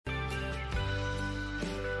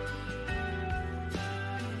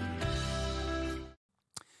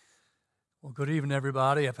Well, good evening,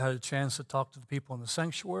 everybody. I've had a chance to talk to the people in the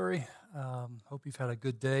sanctuary. Hope you've had a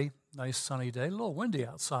good day, nice sunny day. A little windy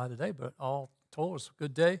outside today, but all told, it's a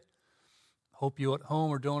good day. Hope you at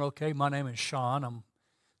home are doing okay. My name is Shaun. I'm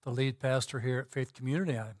the lead pastor here at Faith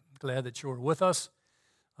Community. I'm glad that you're with us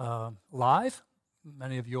live.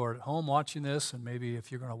 Many of you are at home watching this, and maybe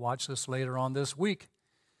if you're going to watch this later on this week.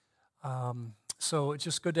 So it's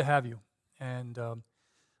just good to have you. And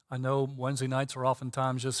I know Wednesday nights are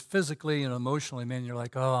oftentimes just physically and emotionally, man, you're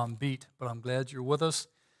like, oh, I'm beat, but I'm glad you're with us.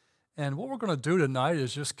 And what we're going to do tonight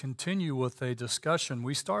is just continue with a discussion.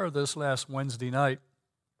 We started this last Wednesday night,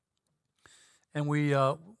 and we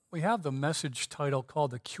have the message title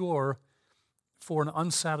called The Cure for an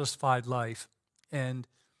Unsatisfied Life. And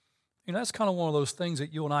that's kind of one of those things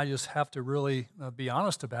that you and I just have to really be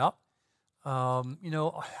honest about.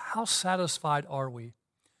 How satisfied are we?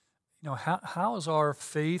 How is our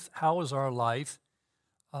faith, how is our life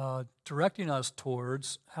directing us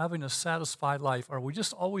towards having a satisfied life? Are we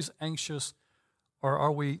just always anxious, or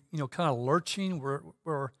are we, kind of lurching?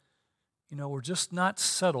 We're just not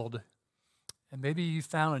settled. And maybe you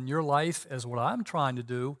found in your life, as what I'm trying to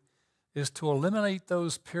do, is to eliminate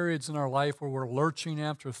those periods in our life where we're lurching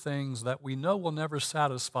after things that we know will never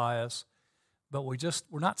satisfy us, but we're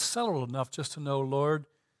not settled enough just to know, Lord,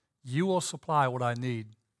 you will supply what I need.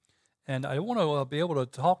 And I want to be able to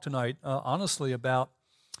talk tonight, honestly, about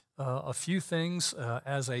a few things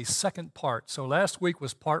as a second part. So last week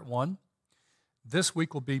was part one. This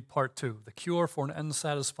week will be part two, The Cure for an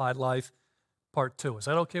Unsatisfied Life, part two. Is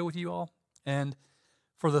that okay with you all? And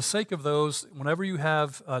for the sake of those, whenever you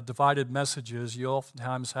have divided messages, you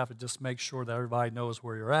oftentimes have to just make sure that everybody knows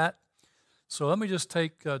where you're at. So let me just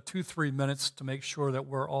take 2-3 minutes to make sure that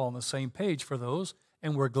we're all on the same page for those.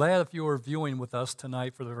 And we're glad if you are viewing with us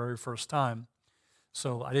tonight for the very first time.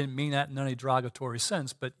 So I didn't mean that in any derogatory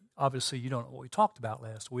sense, but obviously you don't know what we talked about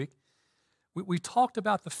last week. We talked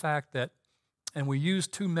about the fact that, and we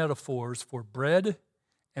used two metaphors for bread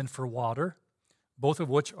and for water, both of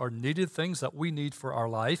which are needed things that we need for our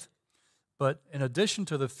life. But in addition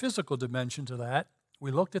to the physical dimension to that, we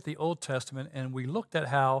looked at the Old Testament and we looked at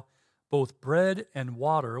how both bread and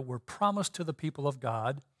water were promised to the people of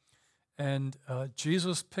God. And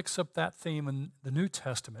Jesus picks up that theme in the New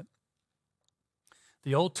Testament.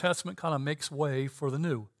 The Old Testament kind of makes way for the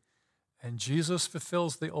New. And Jesus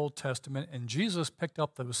fulfills the Old Testament, and Jesus picked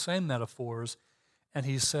up those same metaphors, and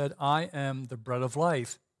he said, I am the bread of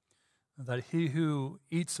life, that he who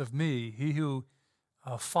eats of me, he who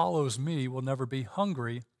follows me will never be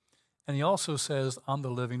hungry. And he also says, I'm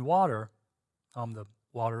the living water. I'm the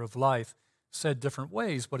water of life. Said different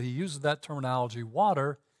ways, but he uses that terminology,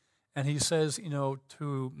 water. And he says,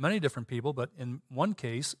 to many different people, but in one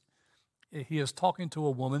case, he is talking to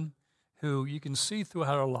a woman who you can see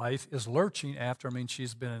throughout her life is lurching after.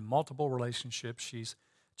 She's been in multiple relationships. She's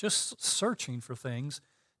just searching for things.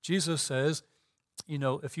 Jesus says,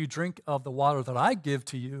 if you drink of the water that I give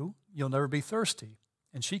to you, you'll never be thirsty.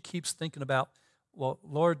 And she keeps thinking about, well,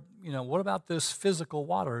 Lord, what about this physical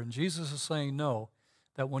water? And Jesus is saying, no,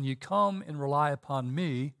 that when you come and rely upon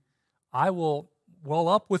me, I will well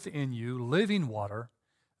up within you living water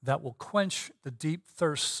that will quench the deep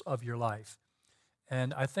thirsts of your life.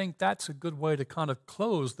 And I think that's a good way to kind of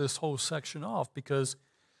close this whole section off because,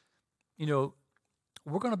 we're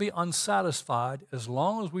going to be unsatisfied as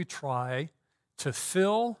long as we try to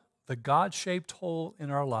fill the God-shaped hole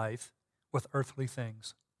in our life with earthly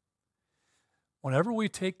things. Whenever we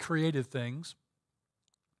take creative things,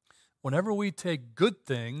 whenever we take good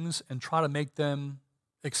things and try to make them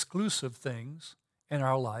exclusive things in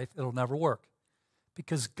our life, it'll never work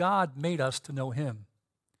because God made us to know him.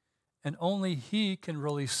 And only he can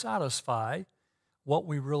really satisfy what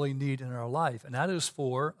we really need in our life. And that is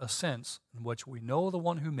for a sense in which we know the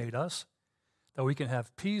one who made us, that we can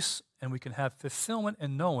have peace and we can have fulfillment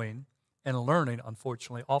in knowing and learning,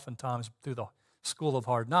 unfortunately, oftentimes through the school of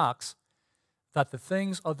hard knocks, that the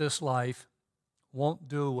things of this life won't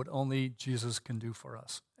do what only Jesus can do for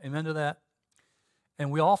us. Amen to that? And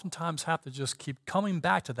we oftentimes have to just keep coming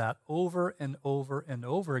back to that over and over and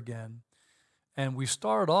over again. And we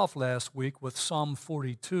started off last week with Psalm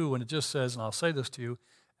 42, and it just says, and I'll say this to you,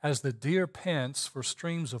 as the deer pants for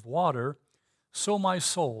streams of water, so my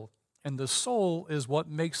soul. And the soul is what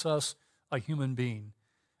makes us a human being.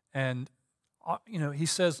 And, he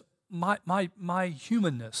says, my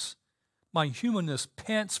humanness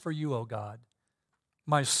pants for you, O God.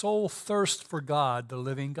 My soul thirsts for God, the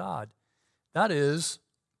living God. That is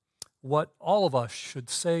what all of us should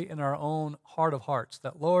say in our own heart of hearts,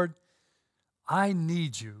 that, Lord, I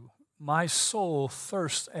need you. My soul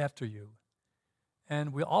thirsts after you.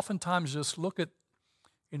 And we oftentimes just look at,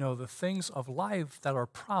 the things of life that are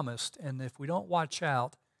promised, and if we don't watch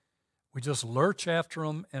out, we just lurch after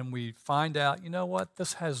them, and we find out,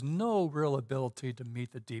 this has no real ability to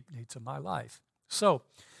meet the deep needs of my life. So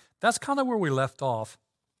that's kind of where we left off.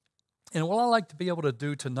 And what I like to be able to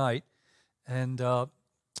do tonight, and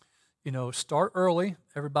start early,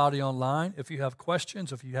 everybody online. If you have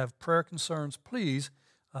questions, if you have prayer concerns, please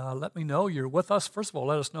let me know you're with us. First of all,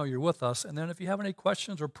 let us know you're with us. And then if you have any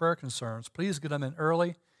questions or prayer concerns, please get them in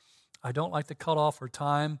early. I don't like to cut off our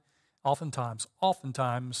time. Oftentimes,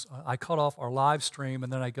 I cut off our live stream,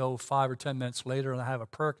 and then I go 5 or 10 minutes later and I have a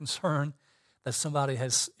prayer concern that somebody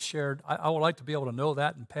has shared. I would like to be able to know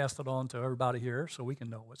that and pass it on to everybody here so we can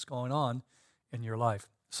know what's going on in your life.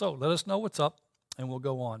 So let us know what's up, and we'll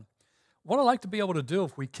go on. What I'd like to be able to do,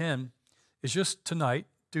 if we can, is just tonight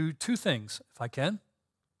do 2 things, if I can.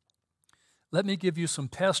 Let me give you some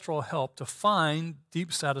pastoral help to find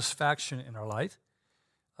deep satisfaction in our life.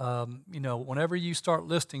 Whenever you start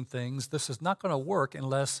listing things, this is not going to work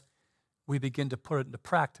unless we begin to put it into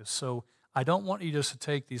practice. So I don't want you just to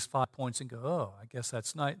take these 5 points and go, oh, I guess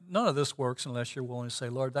that's not. None of this works unless you're willing to say,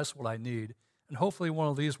 Lord, that's what I need. And hopefully one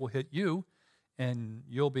of these will hit you, and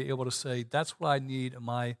you'll be able to say, that's what I need in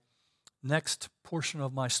my next portion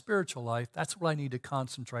of my spiritual life. That's what I need to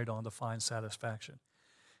concentrate on to find satisfaction.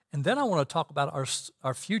 And then I want to talk about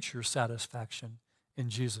our future satisfaction in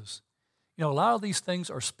Jesus. A lot of these things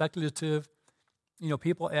are speculative.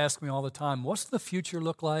 People ask me all the time, what's the future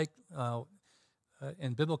look like?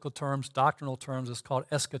 In biblical terms, doctrinal terms, it's called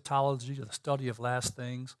eschatology, the study of last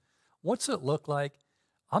things. What's it look like?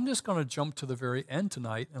 I'm just going to jump to the very end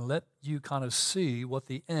tonight and let you kind of see what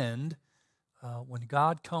the end, when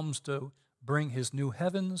God comes to bring his new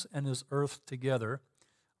heavens and his earth together,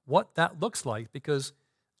 what that looks like. Because,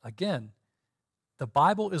 again, the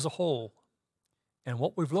Bible is a whole. And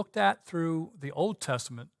what we've looked at through the Old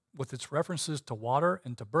Testament with its references to water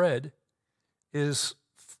and to bread is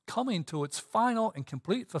coming to its final and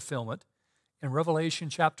complete fulfillment in Revelation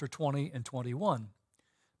chapter 20 and 21.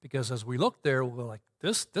 Because as we look there, we're like,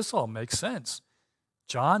 this all makes sense.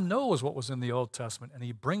 John knows what was in the Old Testament, and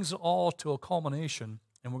he brings it all to a culmination,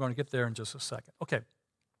 and we're going to get there in just a second. Okay,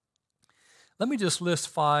 let me just list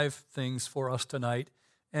 5 things for us tonight.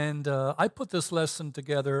 And I put this message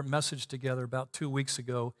together about 2 weeks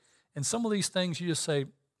ago. And some of these things you just say,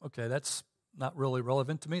 okay, that's not really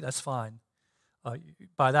relevant to me. That's fine.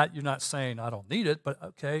 By that, you're not saying I don't need it, but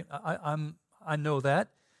okay, I know that.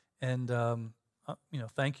 And,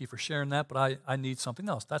 thank you for sharing that, but I need something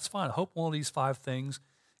else. That's fine. I hope one of these 5 things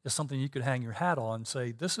is something you could hang your hat on and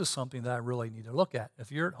say, this is something that I really need to look at.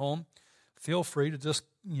 If you're at home, feel free to just,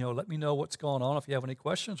 let me know what's going on if you have any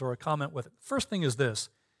questions or a comment with it. First thing is this.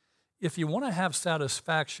 If you want to have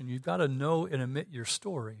satisfaction, you've got to know and admit your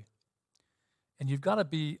story. And you've got to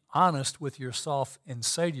be honest with yourself and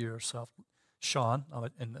say to yourself, Shaun,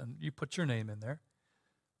 and you put your name in there,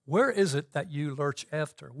 where is it that you lurch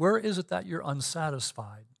after? Where is it that you're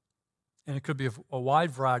unsatisfied? And it could be a wide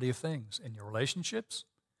variety of things. In your relationships,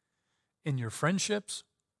 in your friendships.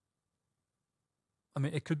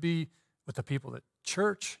 It could be with the people at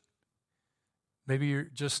church. Maybe you're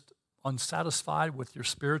just unsatisfied with your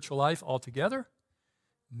spiritual life altogether.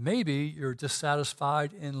 Maybe you're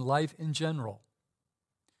dissatisfied in life in general.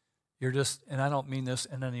 And I don't mean this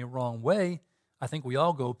in any wrong way. I think we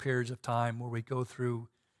all go periods of time where we go through,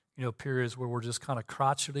 periods where we're just kind of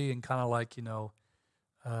crotchety and kind of like,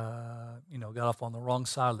 got off on the wrong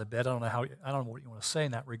side of the bed. I don't know what you want to say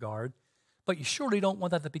in that regard. But you surely don't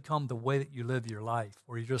want that to become the way that you live your life,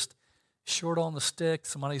 where you're just short on the stick.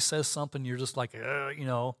 Somebody says something, you're just like,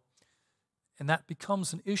 and that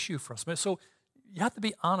becomes an issue for us. So you have to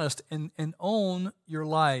be honest and own your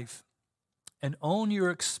life and own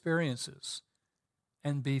your experiences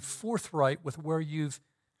and be forthright with where you've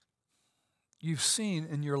seen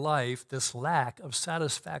in your life this lack of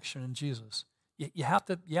satisfaction in Jesus. You have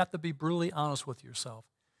to be brutally honest with yourself.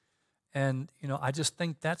 And, I just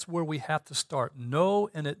think that's where we have to start. Know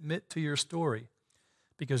and admit to your story.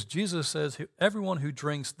 Because Jesus says, everyone who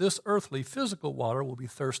drinks this earthly, physical water will be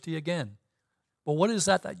thirsty again. Well, what is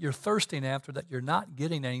that you're thirsting after that you're not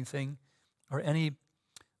getting anything or any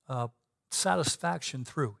satisfaction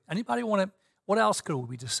through? Anybody what else could we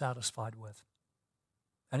be dissatisfied with?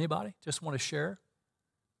 Anybody just want to share?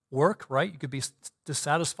 Work, right? You could be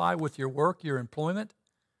dissatisfied with your work, your employment.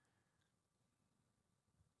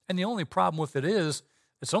 And the only problem with it is,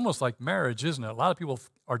 it's almost like marriage, isn't it? A lot of people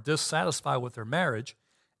are dissatisfied with their marriage,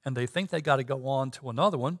 and they think they got to go on to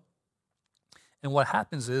another one. And what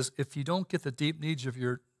happens is, if you don't get the deep needs of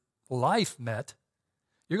your life met,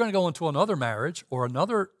 You're going to go into another marriage or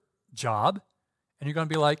another job, and you're going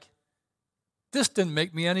to be like, this didn't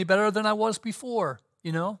make me any better than I was before,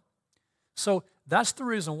 you know? So that's the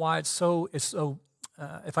reason why it's so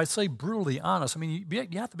if I say brutally honest, I mean,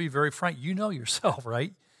 you have to be very frank. You know yourself,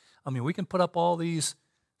 right? I mean, we can put up all these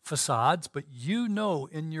facades, but you know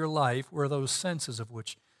in your life where those senses of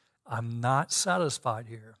which I'm not satisfied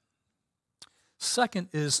here. Second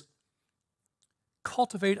is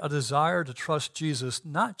cultivate a desire to trust Jesus,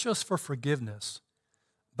 not just for forgiveness,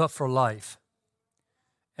 but for life.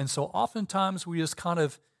 And so oftentimes we just kind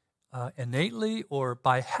of innately or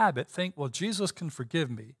by habit think, well, Jesus can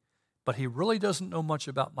forgive me, but he really doesn't know much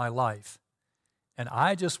about my life. And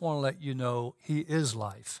I just want to let you know he is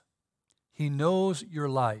life. He knows your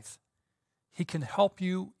life. He can help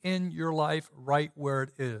you in your life right where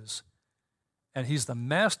it is. And he's the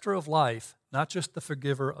master of life, not just the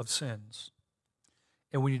forgiver of sins.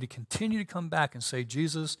 And we need to continue to come back and say,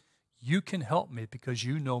 Jesus, you can help me because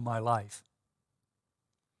you know my life.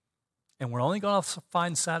 And we're only going to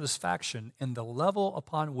find satisfaction in the level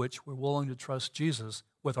upon which we're willing to trust Jesus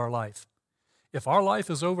with our life. If our life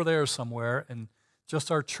is over there somewhere and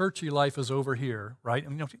just our churchy life is over here, right? I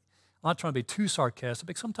mean, I'm not trying to be too sarcastic,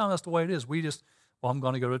 but sometimes that's the way it is. We just, well, I'm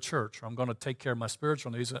going to go to church, or I'm going to take care of my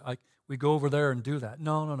spiritual needs. We go over there and do that.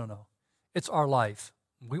 No. It's our life.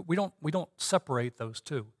 We don't separate those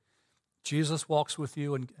two. Jesus walks with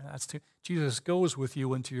you, and Jesus goes with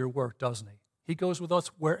you into your work, doesn't he? He goes with us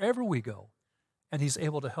wherever we go, and he's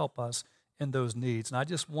able to help us in those needs. And I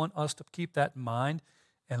just want us to keep that in mind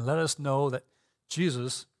and let us know that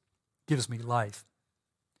Jesus gives me life.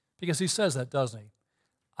 Because he says that, doesn't he?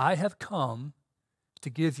 I have come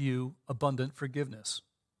to give you abundant forgiveness.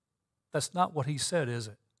 That's not what he said, is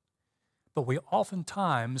it? But we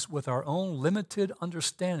oftentimes, with our own limited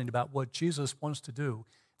understanding about what Jesus wants to do,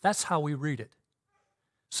 that's how we read it.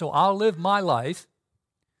 So I'll live my life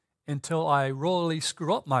until I really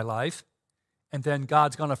screw up my life, and then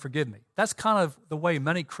God's going to forgive me. That's kind of the way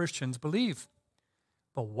many Christians believe.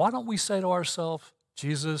 But why don't we say to ourselves,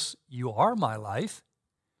 Jesus, you are my life,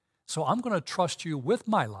 so I'm going to trust you with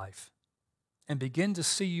my life and begin to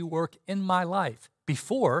see you work in my life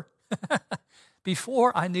before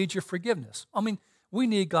I need your forgiveness. I mean, we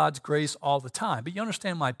need God's grace all the time, but you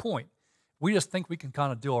understand my point. We just think we can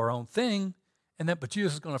kind of do our own thing, but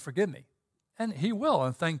Jesus is going to forgive me. And he will,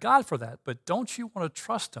 and thank God for that. But don't you want to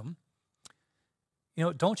trust him?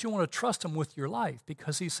 Don't you want to trust him with your life?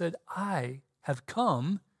 Because he said, I have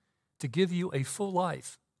come to give you a full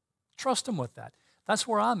life. Trust him with that. That's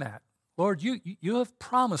where I'm at. Lord, you have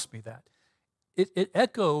promised me that. It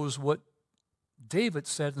echoes what David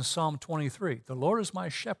said in Psalm 23. The Lord is my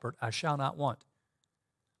shepherd, I shall not want.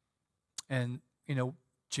 And,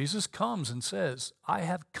 Jesus comes and says, I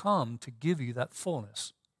have come to give you that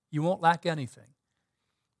fullness. You won't lack anything.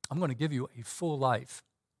 I'm going to give you a full life.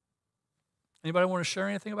 Anybody want to share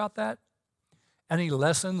anything about that? Any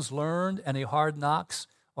lessons learned, any hard knocks,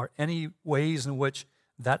 or any ways in which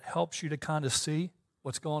that helps you to kind of see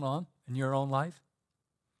what's going on in your own life?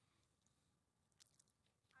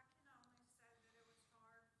 I can only say that it was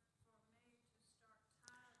hard for me to start tithing to trust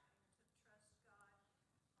God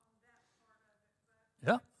on that part of it, but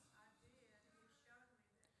Yeah. I did. He showed me that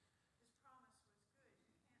his promise was good. You can't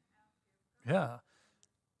outgive God. Yeah.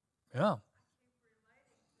 Yeah. I keep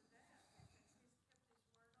relating to that because he's kept his word on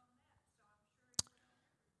that, so I'm sure he will on everything.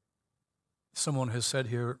 Someone has said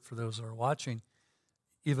here, for those that are watching,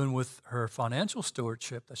 even with her financial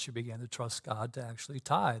stewardship, that she began to trust God to actually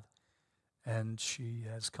tithe. And she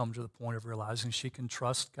has come to the point of realizing she can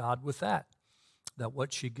trust God with that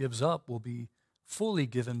what she gives up will be fully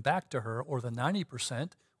given back to her, or the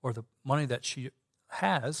 90% or the money that she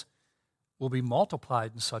has will be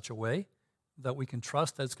multiplied in such a way that we can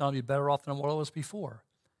trust that it's going to be better off than what it was before.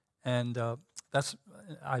 And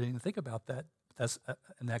I didn't think about that. That's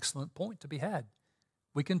an excellent point to be had.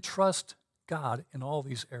 We can trust God in all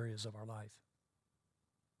these areas of our life.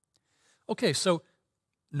 Okay, so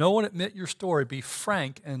know and admit your story. Be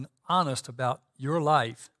frank and honest about your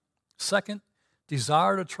life. Second,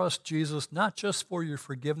 desire to trust Jesus, not just for your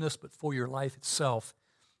forgiveness, but for your life itself.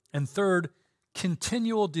 And third,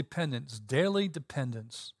 continual dependence, daily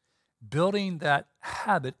dependence, building that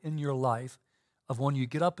habit in your life of when you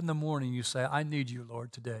get up in the morning, you say, I need you,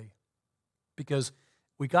 Lord, today. Because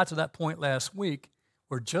we got to that point last week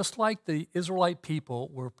where just like the Israelite people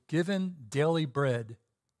were given daily bread,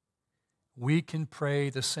 we can pray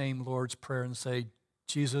the same Lord's Prayer and say,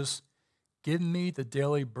 Jesus, give me the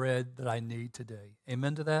daily bread that I need today.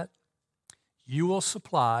 Amen to that? You will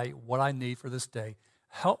supply what I need for this day.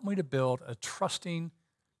 Help me to build a trusting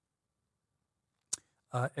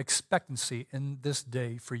expectancy in this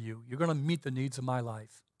day for you. You're going to meet the needs of my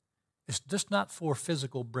life. It's just not for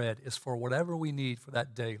physical bread. It's for whatever we need for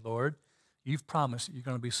that day, Lord. You've promised that you're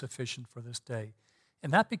going to be sufficient for this day.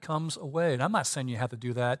 And that becomes a way. And I'm not saying you have to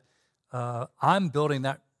do that. I'm building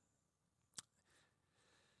that.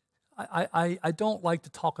 I don't like to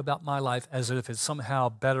talk about my life as if it's somehow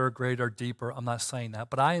better, greater, deeper. I'm not saying that.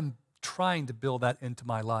 But I am trying to build that into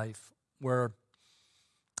my life where,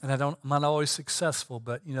 and I'm not always successful,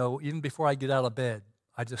 but, even before I get out of bed,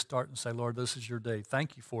 I just start and say, Lord, this is your day.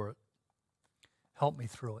 Thank you for it. Help me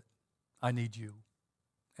through it. I need you.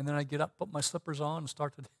 And then I get up, put my slippers on, and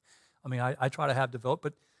start to, I try to have developed,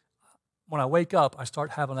 but when I wake up, I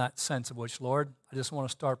start having that sense of which, Lord, I just want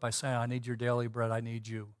to start by saying, I need your daily bread. I need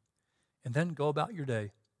you. And then go about your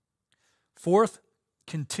day. Fourth,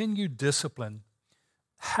 continued discipline.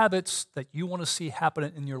 Habits that you want to see happen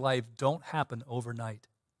in your life don't happen overnight.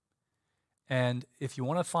 And if you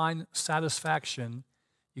want to find satisfaction,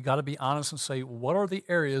 you got to be honest and say, what are the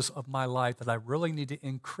areas of my life that I really need to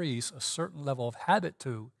increase a certain level of habit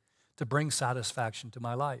to bring satisfaction to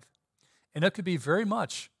my life? And it could be very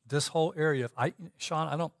much this whole area of, Shaun,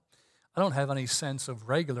 I don't have any sense of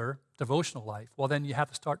regular devotional life. Well, then you have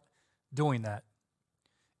to start doing that.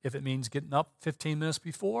 If it means getting up 15 minutes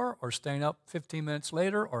before or staying up 15 minutes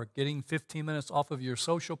later or getting 15 minutes off of your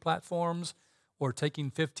social platforms or taking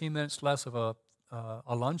 15 minutes less of a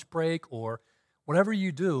lunch break or whatever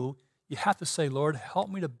you do, you have to say, Lord, help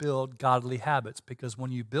me to build godly habits, because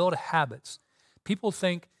when you build habits, people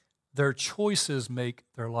think their choices make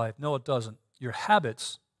their life. No, it doesn't. Your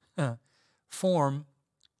habits form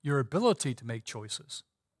your ability to make choices.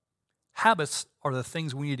 Habits are the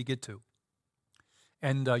things we need to get to.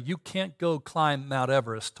 And you can't go climb Mount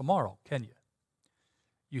Everest tomorrow, can you?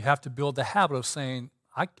 You have to build the habit of saying,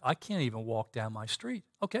 I can't even walk down my street.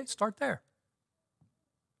 Okay, start there.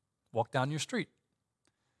 Walk down your street.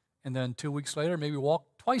 And then 2 weeks later, maybe walk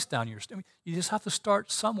twice down your street. You just have to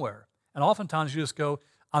start somewhere. And oftentimes you just go,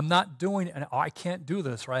 I'm not doing it, and I can't do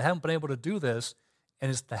this, or I haven't been able to do this. And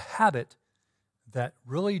it's the habit that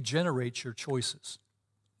really generates your choices.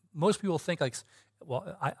 Most people think like,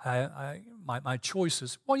 well, my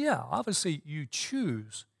choices, well, yeah, obviously you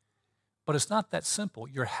choose, but it's not that simple.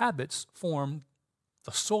 Your habits form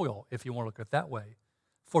the soil, if you want to look at it that way,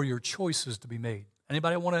 for your choices to be made.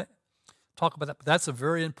 Anybody want to talk about that? But that's a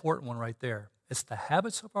very important one right there. It's the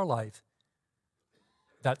habits of our life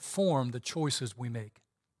that form the choices we make.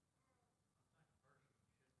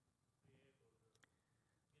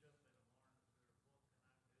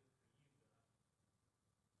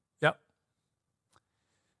 Yep.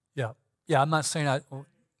 Yeah. Yeah, I'm not saying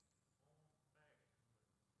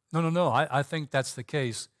No. I think that's the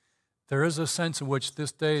case. There is a sense in which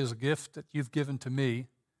this day is a gift that you've given to me.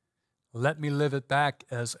 Let me live it back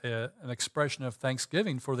as an expression of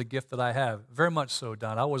thanksgiving for the gift that I have. Very much so,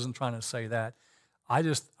 Don. I wasn't trying to say that. I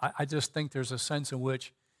just think there's a sense in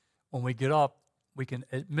which when we get up, we can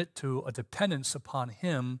admit to a dependence upon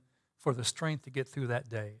Him for the strength to get through that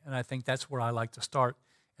day. And I think that's where I like to start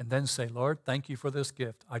and then say, Lord, thank you for this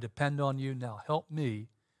gift. I depend on you. Now help me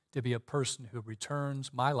to be a person who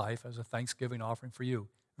returns my life as a thanksgiving offering for you.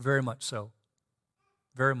 Very much so.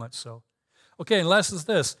 Very much so. Okay, and last is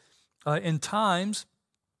this. In times,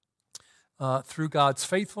 through God's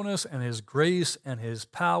faithfulness and His grace and His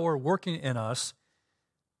power working in us,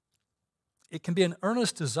 it can be an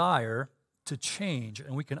earnest desire to change.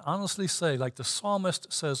 And we can honestly say, like the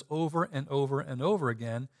psalmist says over and over and over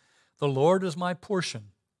again, the Lord is my portion.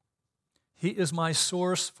 He is my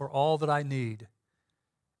source for all that I need.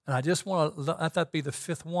 And I just want to let that be the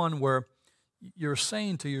fifth one where you're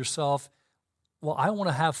saying to yourself, well, I want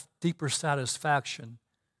to have deeper satisfaction,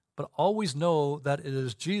 but always know that it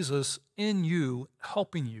is Jesus in you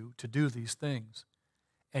helping you to do these things.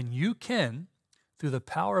 And you can, through the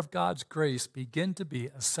power of God's grace, begin to be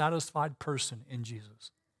a satisfied person in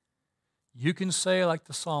Jesus. You can say, like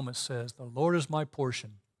the psalmist says, the Lord is my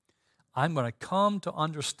portion. I'm going to come to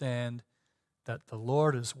understand that the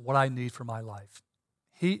Lord is what I need for my life.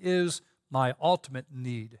 He is my ultimate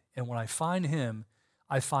need. And when I find Him,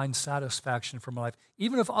 I find satisfaction for my life.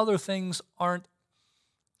 Even if other things aren't,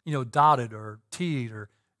 dotted or T'd or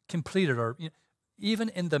completed, or even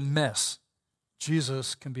in the mess,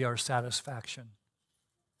 Jesus can be our satisfaction.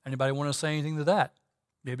 Anybody want to say anything to that?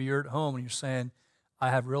 Maybe you're at home and you're saying, I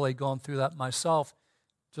have really gone through that myself.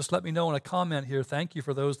 Just let me know in a comment here. Thank you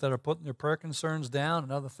for those that are putting their prayer concerns down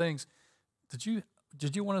and other things. Did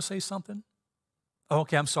you want to say something? Oh,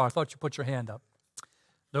 okay, I'm sorry. I thought you put your hand up.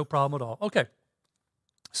 No problem at all. Okay.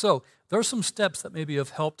 So there are some steps that maybe have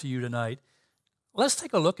helped to you tonight. Let's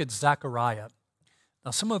take a look at Zechariah.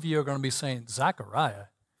 Now, some of you are going to be saying, Zechariah,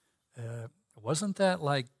 wasn't that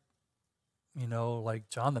like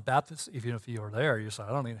John the Baptist? Even if you were there, you say, I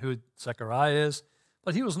don't know who Zechariah is.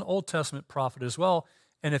 But he was an Old Testament prophet as well.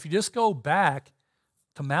 And if you just go back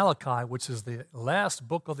to Malachi, which is the last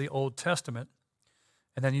book of the Old Testament,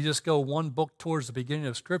 and then you just go one book towards the beginning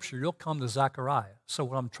of Scripture, you'll come to Zechariah. So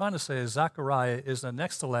what I'm trying to say is Zechariah is the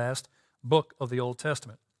next to last book of the Old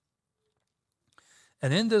Testament.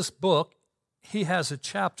 And in this book, he has a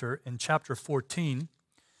chapter in chapter 14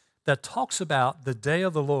 that talks about the day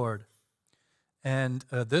of the Lord. And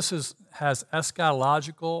this has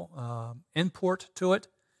eschatological import to it.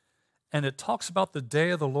 And it talks about the day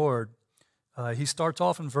of the Lord. He starts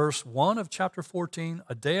off in verse 1 of chapter 14,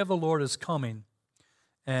 a day of the Lord is coming.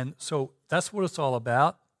 And so that's what it's all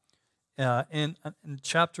about. In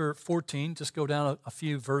chapter 14, just go down a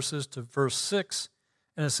few verses to verse 6,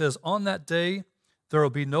 and it says, on that day there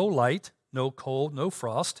will be no light, no cold, no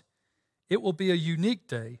frost. It will be a unique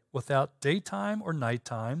day without daytime or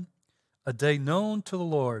nighttime, a day known to the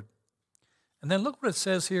Lord. And then look what it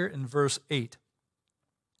says here in verse 8.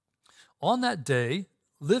 On that day,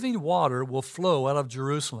 living water will flow out of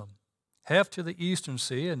Jerusalem, half to the eastern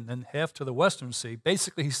sea and then half to the western sea.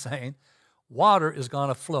 Basically, he's saying water is going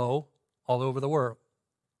to flow all over the world.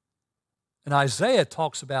 And Isaiah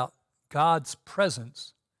talks about God's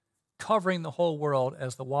presence covering the whole world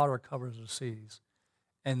as the water covers the seas.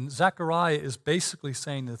 And Zechariah is basically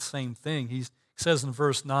saying the same thing. He says in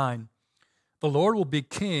verse 9, the Lord will be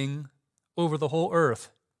king over the whole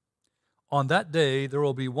earth. On that day there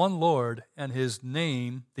will be one Lord, and his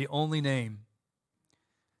name the only name.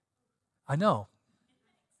 I know.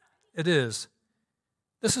 It is.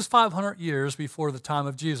 This is 500 years before the time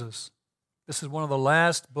of Jesus. This is one of the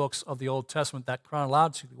last books of the Old Testament that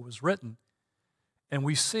chronologically was written. And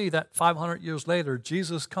we see that 500 years later,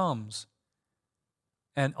 Jesus comes.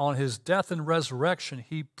 And on his death and resurrection,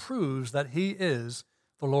 he proves that he is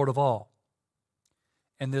the Lord of all.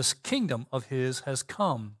 And this kingdom of his has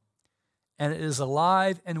come. And it is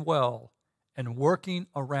alive and well and working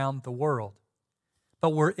around the world.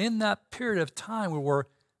 But we're in that period of time where we're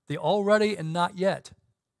the already and not yet.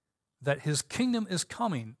 That his kingdom is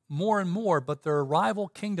coming more and more, but there are rival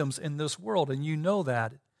kingdoms in this world, and you know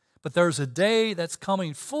that. But there's a day that's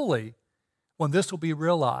coming fully when this will be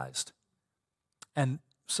realized. And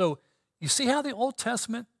so you see how the Old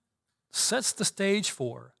Testament sets the stage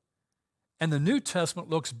for, and the New Testament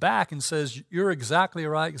looks back and says, you're exactly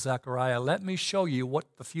right, Zechariah. Let me show you what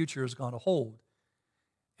the future is going to hold.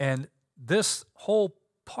 And this whole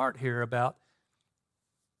part here about,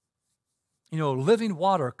 living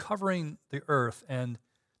water covering the earth and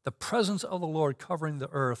the presence of the Lord covering the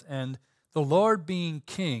earth and the Lord being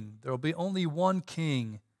king. There will be only one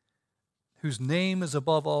king whose name is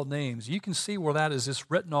above all names. You can see where that is just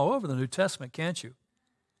written all over the New Testament, can't you?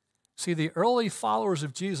 See, the early followers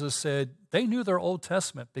of Jesus said they knew their Old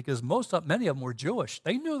Testament because many of them were Jewish.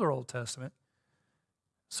 They knew their Old Testament.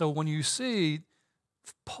 So when you see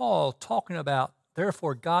Paul talking about,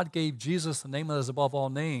 therefore God gave Jesus the name that is above all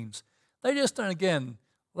names, they just, and again,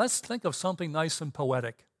 let's think of something nice and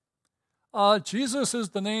poetic. Jesus is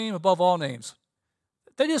the name above all names.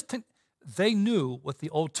 They knew what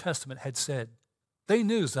the Old Testament had said. They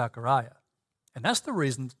knew Zechariah. And that's the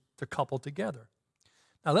reason they're coupled together.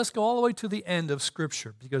 Now let's go all the way to the end of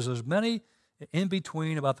Scripture, because there's many in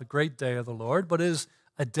between about the great day of the Lord, but it is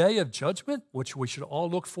a day of judgment, which we should all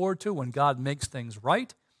look forward to when God makes things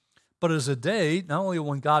right, but it is a day not only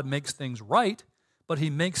when God makes things right, but he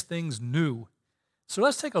makes things new. So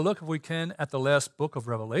let's take a look, if we can, at the last book of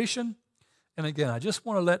Revelation. And again, I just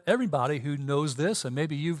want to let everybody who knows this, and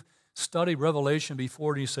maybe you've studied Revelation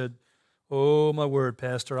before and you said, oh my word,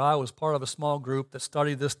 Pastor, I was part of a small group that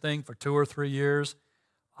studied this thing for 2 or 3 years.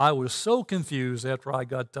 I was so confused after I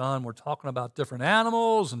got done. We're talking about different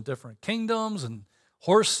animals and different kingdoms and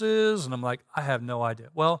horses, and I'm like, I have no idea.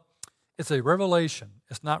 Well, it's a revelation.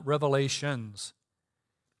 It's not revelations.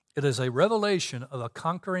 It is a revelation of a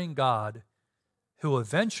conquering God who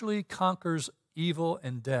eventually conquers evil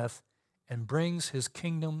and death and brings his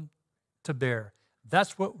kingdom to bear.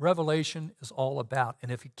 That's what Revelation is all about.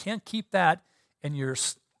 And if you can't keep that in your,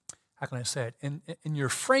 how can I say it, in your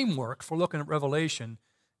framework for looking at Revelation,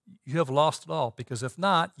 you have lost it all. Because if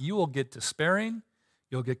not, you will get despairing,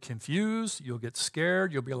 you'll get confused, you'll get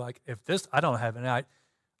scared, you'll be like, if this, I don't have any,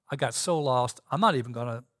 I got so lost, I'm not even going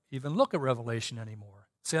to even look at Revelation anymore.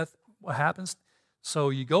 See what happens? So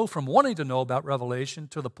you go from wanting to know about Revelation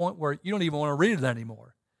to the point where you don't even want to read it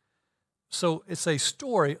anymore. So it's a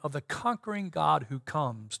story of the conquering God who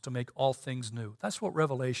comes to make all things new. That's what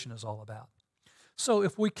Revelation is all about. So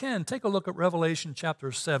if we can, take a look at Revelation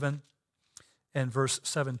chapter 7 and verse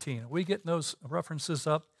 17. Are we getting those references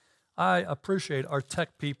up? I appreciate our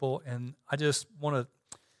tech people, and I just want to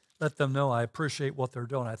let them know I appreciate what they're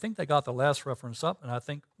doing. I think they got the last reference up, and I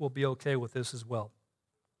think we'll be okay with this as well.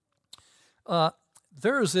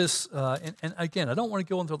 There is this, and again, I don't want to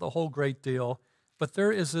go into the whole great deal, but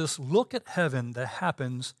there is this look at heaven that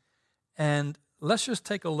happens, and let's just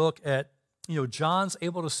take a look at, John's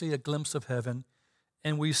able to see a glimpse of heaven,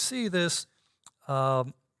 and we see this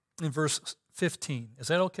in verse 15. Is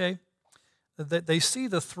that okay? They see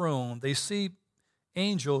the throne, they see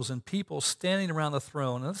angels and people standing around the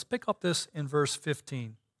throne. And let's pick up this in verse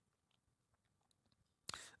 15.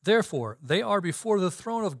 Therefore, they are before the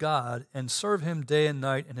throne of God and serve him day and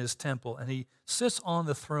night in his temple. And he sits on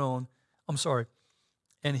the throne,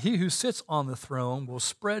 and he who sits on the throne will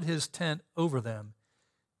spread his tent over them.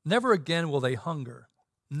 Never again will they hunger,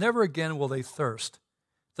 never again will they thirst.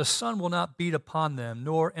 The sun will not beat upon them,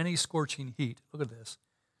 nor any scorching heat. Look at this.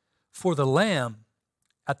 For the Lamb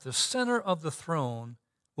at the center of the throne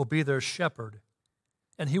will be their shepherd,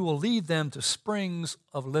 and he will lead them to springs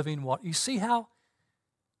of living water. You see how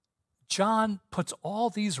John puts all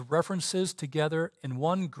these references together in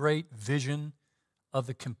one great vision of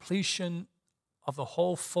the completion of the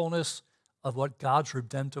whole fullness of what God's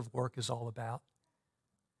redemptive work is all about?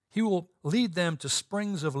 He will lead them to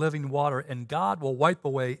springs of living water, and God will wipe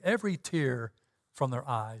away every tear from their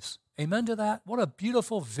eyes. Amen to that? What a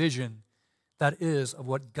beautiful vision that is of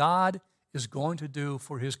what God is going to do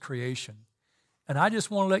for his creation. And I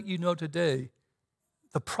just want to let you know today,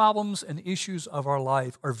 the problems and issues of our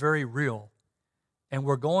life are very real, and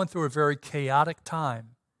we're going through a very chaotic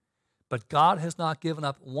time. But God has not given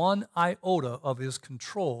up one iota of his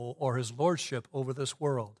control or his lordship over this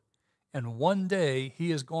world. And one day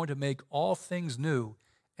he is going to make all things new.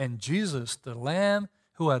 And Jesus, the Lamb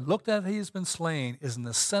who had looked at he has been slain, is in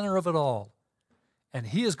the center of it all. And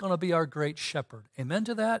he is going to be our great shepherd. Amen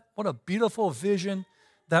to that? What a beautiful vision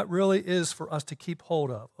that really is for us to keep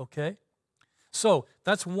hold of, okay? So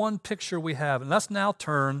that's one picture we have. And let's now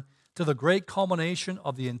turn to the great culmination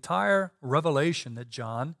of the entire revelation that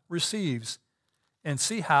John receives and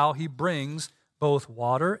see how he brings both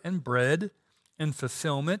water and bread and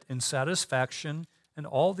fulfillment and satisfaction and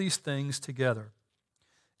all these things together.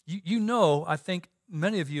 You know, I think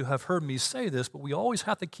many of you have heard me say this, but we always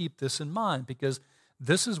have to keep this in mind because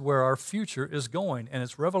this is where our future is going. And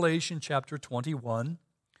it's Revelation chapter 21.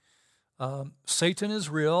 Satan is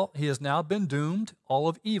real. He has now been doomed. All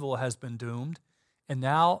of evil has been doomed. And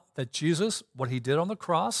now that Jesus, what he did on the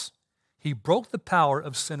cross, he broke the power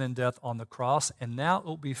of sin and death on the cross, and now it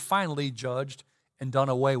will be finally judged and done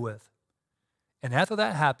away with. And after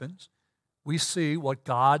that happens, we see what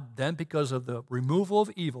God then, because of the removal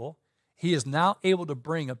of evil, he is now able to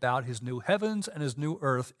bring about his new heavens and his new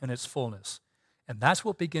earth in its fullness. And that's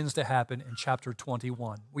what begins to happen in chapter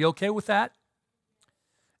 21. We okay with that?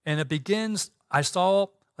 And it begins, I saw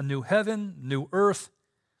a new heaven, new earth.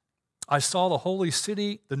 I saw the holy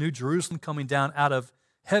city, the new Jerusalem, coming down out of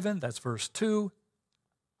heaven. That's verse 2.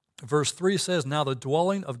 Verse 3 says, now the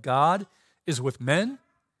dwelling of God is with men.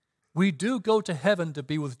 We do go to heaven to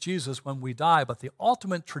be with Jesus when we die, but the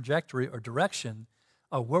ultimate trajectory or direction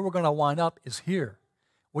of where we're going to wind up is here.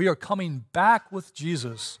 We are coming back with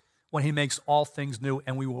Jesus when he makes all things new,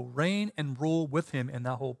 and we will reign and rule with him in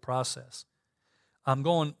that whole process. I'm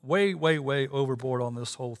going way, way, way overboard on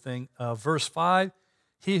this whole thing. Verse 5,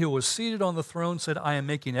 he who was seated on the throne said, I am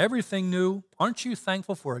making everything new. Aren't you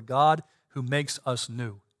thankful for a God who makes us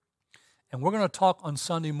new? And we're going to talk on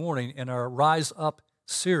Sunday morning in our Rise Up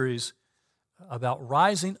series about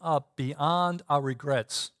rising up beyond our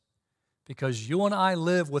regrets, because you and I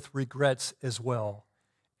live with regrets as well.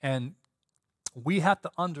 And we have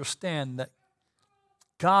to understand that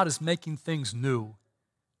God is making things new.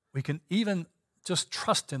 We can even just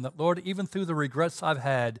trust him that, Lord, even through the regrets I've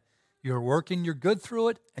had, you're working, you're good through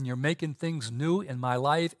it, and you're making things new in my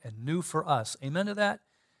life and new for us. Amen to that?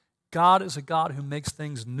 God is a God who makes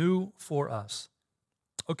things new for us.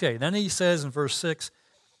 Okay, then he says in verse 6,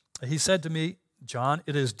 he said to me, John,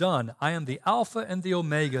 it is done. I am the Alpha and the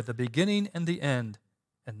Omega, the beginning and the end.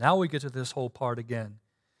 And now we get to this whole part again.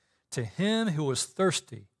 To him who is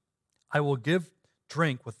thirsty, I will give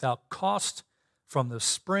drink without cost from the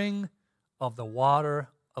spring of the water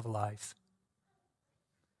of life.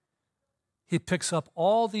 He picks up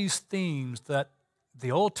all these themes that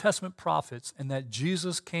the Old Testament prophets and that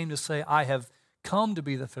Jesus came to say, I have come to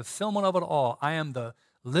be the fulfillment of it all. I am the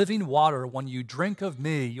living water. When you drink of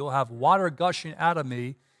me, you'll have water gushing out of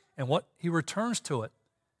me. And what he returns to it.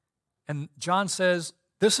 And John says,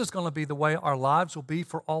 This is going to be the way our lives will be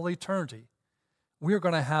for all eternity. We are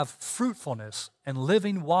going to have fruitfulness and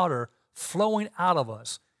living water flowing out of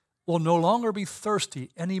us. We'll no longer be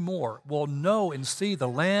thirsty anymore. We'll know and see the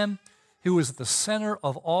Lamb who is the center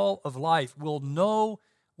of all of life. We'll know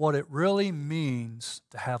what it really means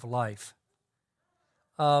to have life.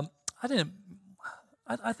 I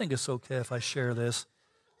think it's okay if I share this.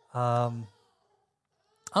 I'm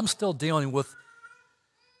still dealing with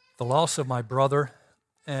the loss of my brother.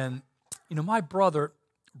 And, my brother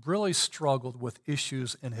really struggled with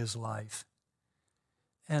issues in his life.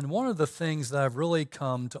 And one of the things that I've really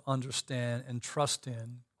come to understand and trust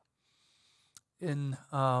and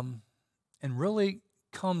really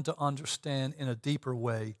come to understand in a deeper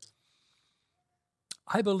way,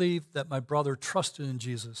 I believe that my brother trusted in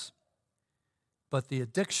Jesus, but the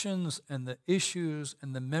addictions and the issues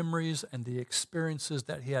and the memories and the experiences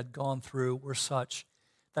that he had gone through were such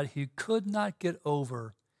that he could not get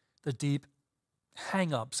over the deep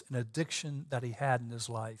hang-ups and addiction that he had in his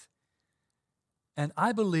life. And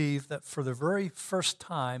I believe that for the very first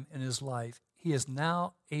time in his life, he is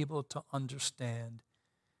now able to understand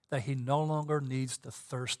that he no longer needs to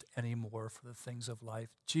thirst anymore for the things of life.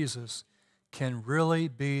 Jesus can really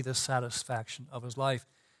be the satisfaction of his life.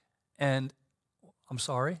 And I'm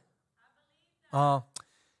sorry? And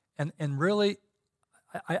really,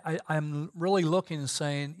 I'm really looking and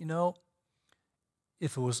saying,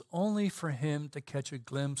 if it was only for him to catch a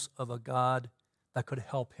glimpse of a God that could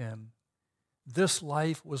help him, this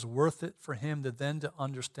life was worth it for him to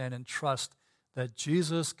understand and trust that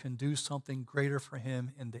Jesus can do something greater for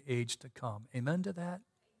him in the age to come. Amen to that?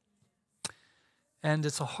 And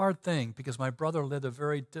it's a hard thing because my brother lived a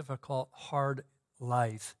very difficult, hard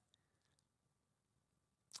life.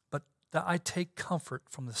 But that I take comfort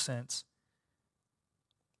from the sense,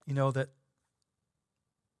 that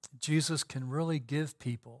Jesus can really give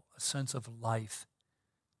people a sense of life,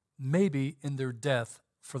 maybe in their death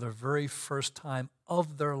for the very first time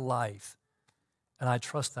of their life. And I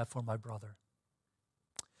trust that for my brother.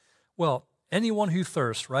 Well, anyone who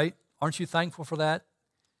thirsts, right? Aren't you thankful for that?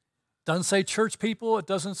 Doesn't say church people. It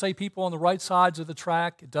doesn't say people on the right sides of the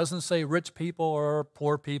track. It doesn't say rich people or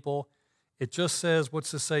poor people. It just says,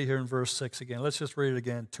 what's it say here in verse 6 again? Let's just read it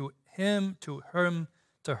again. To him, to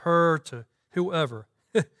her, to whoever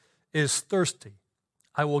is thirsty,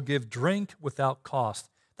 I will give drink without cost.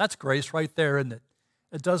 That's grace right there, isn't it?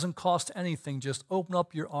 It doesn't cost anything. Just open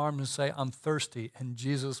up your arms and say, I'm thirsty, and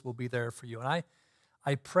Jesus will be there for you. And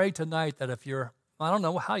I pray tonight that if you're, I don't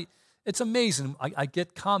know how, it's amazing. I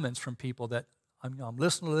get comments from people that I'm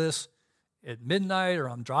listening to this at midnight or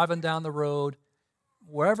I'm driving down the road,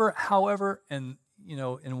 wherever, however, and,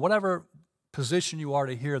 in whatever position you are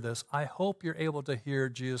to hear this, I hope you're able to hear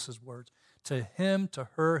Jesus' words. To him, to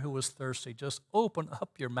her who is thirsty, just open up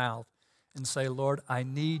your mouth and say, Lord, I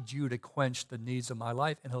need you to quench the needs of my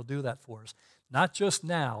life, and he'll do that for us. Not just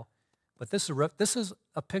now, but this is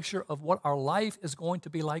a picture of what our life is going to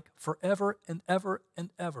be like forever and ever and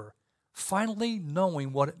ever, finally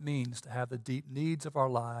knowing what it means to have the deep needs of our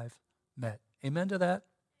life met. Amen to that?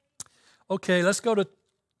 Okay, let's go to,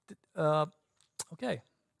 okay.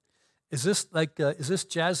 Is this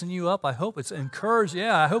jazzing you up? I hope it's encouraged.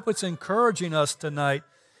 Yeah, I hope it's encouraging us tonight.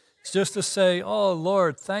 It's just to say, oh,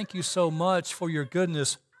 Lord, thank you so much for your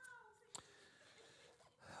goodness.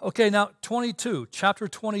 Okay, now chapter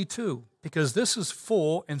 22, because this is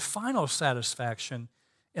full and final satisfaction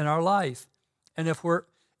in our life. And if we're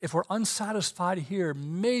unsatisfied here,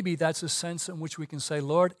 maybe that's a sense in which we can say,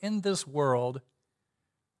 Lord, in this world,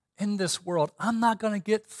 I'm not going to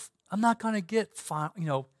get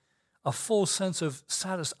a full sense of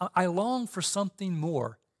satisfaction. I long for something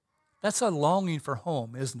more. That's a longing for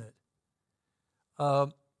home, isn't it?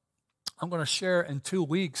 I'm going to share in 2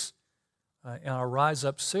 weeks in our Rise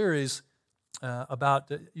Up series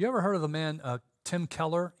about, you ever heard of the man Tim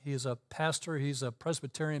Keller? He's a pastor. He's a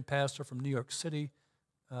Presbyterian pastor from New York City,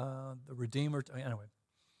 the Redeemer. Anyway,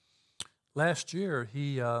 last year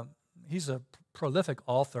he's a prolific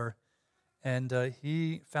author, and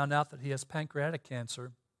he found out that he has pancreatic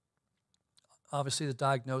cancer. Obviously, the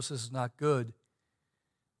diagnosis is not good,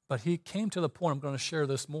 but he came to the point, I'm going to share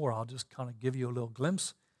this more, I'll just kind of give you a little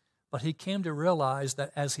glimpse, but he came to realize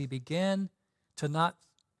that as he began to not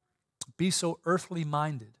be so earthly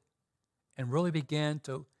minded and really began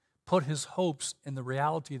to put his hopes in the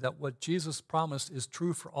reality that what Jesus promised is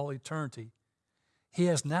true for all eternity, he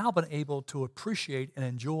has now been able to appreciate and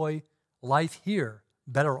enjoy life here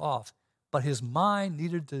better off. But his mind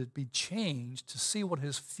needed to be changed to see what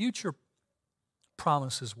his future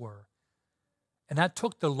promises were. And that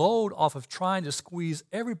took the load off of trying to squeeze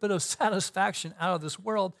every bit of satisfaction out of this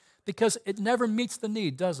world, because it never meets the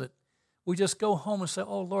need, does it? We just go home and say,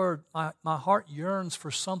 oh, Lord, my heart yearns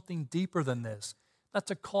for something deeper than this.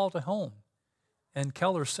 That's a call to home. And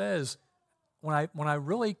Keller says, when I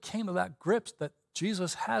really came to that grips that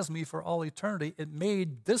Jesus has me for all eternity, it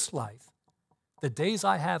made this life, the days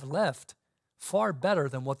I have left, far better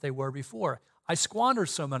than what they were before. I squandered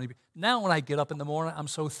so many. Now when I get up in the morning, I'm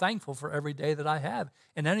so thankful for every day that I have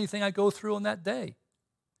and anything I go through in that day.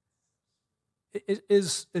 It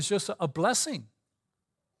is just a blessing.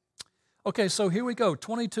 Okay, so here we go,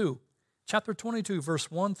 22. Chapter 22,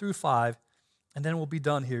 verse 1 through 5, and then we'll be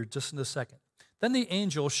done here just in a second. Then the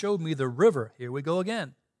angel showed me the river. Here we go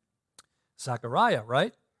again. Zechariah,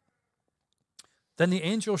 right? Then the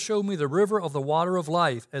angel showed me the river of the water of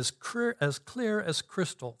life, as clear as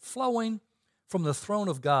crystal, flowing from the throne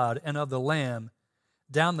of God and of the Lamb,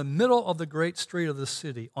 down the middle of the great street of the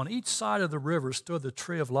city. On each side of the river stood the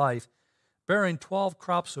tree of life, bearing 12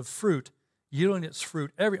 crops of fruit, yielding its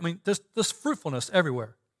fruit this fruitfulness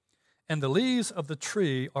everywhere. And the leaves of the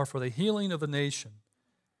tree are for the healing of the nation.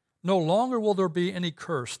 No longer will there be any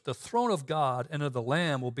curse. The throne of God and of the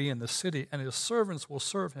Lamb will be in the city, and his servants will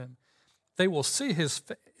serve him. They will see his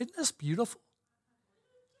face. Isn't this beautiful?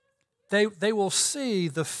 They will see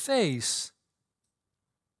the face,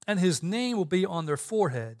 and his name will be on their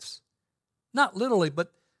foreheads. Not literally,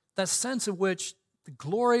 but that sense in which the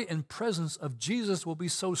glory and presence of Jesus will be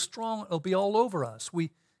so strong, it'll be all over us.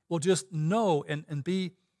 We will just know and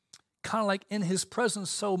be kind of like in his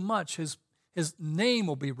presence so much. His name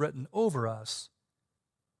will be written over us.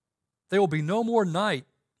 There will be no more night.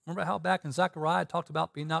 Remember how back in Zechariah it talked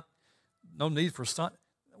about being no need for sun?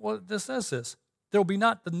 Well, this says this. There will be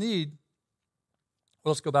not the need.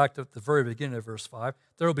 Well, let's go back to the very beginning of verse 5.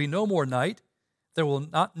 There will be no more night. There will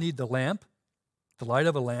not need the lamp, the light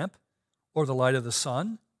of a lamp, or the light of the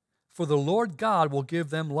sun, for the Lord God will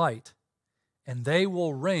give them light, and they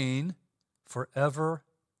will reign forever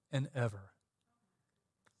and ever.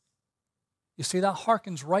 You see, that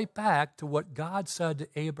harkens right back to what God said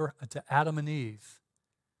to Adam and Eve.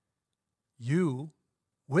 You,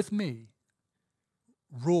 with me,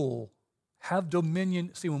 rule, have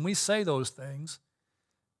dominion. See, when we say those things,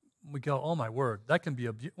 we go, oh my word, that can be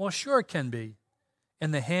well, sure it can be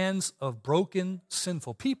in the hands of broken,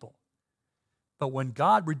 sinful people. But when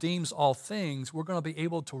God redeems all things, we're going to be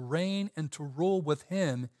able to reign and to rule with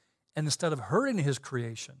him. And instead of hurting his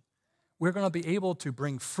creation, we're going to be able to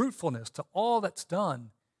bring fruitfulness to all that's done.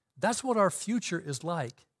 That's what our future is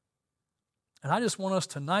like. And I just want us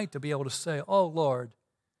tonight to be able to say, oh, Lord,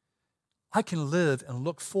 I can live and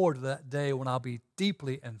look forward to that day when I'll be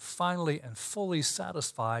deeply and finally and fully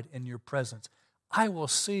satisfied in your presence. I will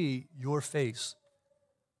see your face.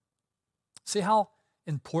 See how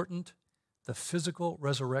important the physical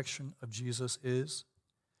resurrection of Jesus is?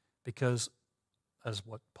 Because, as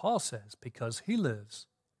what Paul says, because he lives,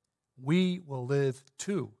 we will live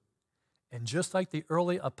too. And just like the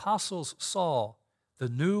early apostles saw the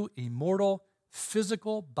new immortal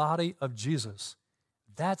physical body of Jesus,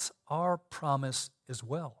 that's our promise as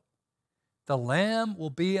well. The Lamb will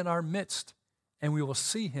be in our midst, and we will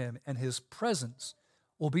see him, and his presence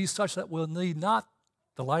will be such that we'll need not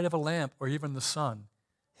the light of a lamp or even the sun.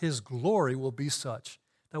 His glory will be such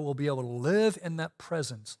that we'll be able to live in that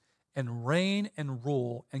presence and reign and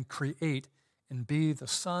rule and create and be the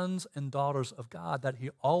sons and daughters of God that he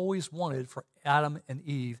always wanted for Adam and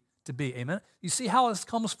Eve to be. Amen? You see how this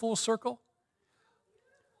comes full circle?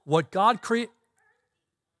 What God created.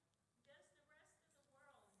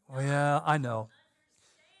 Oh, yeah, I know.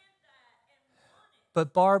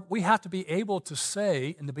 But Barb, we have to be able to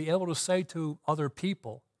say and to be able to say to other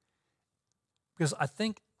people, because I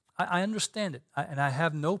think I understand it, and I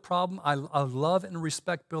have no problem. I love and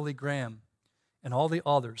respect Billy Graham and all the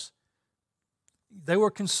others. They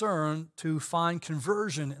were concerned to find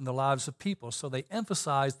conversion in the lives of people, so they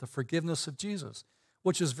emphasized the forgiveness of Jesus,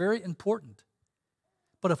 which is very important.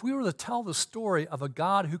 But if we were to tell the story of a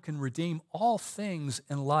God who can redeem all things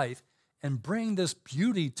in life and bring this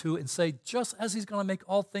beauty to and say, just as he's going to make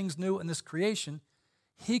all things new in this creation,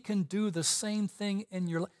 he can do the same thing in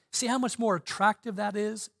your life. See how much more attractive that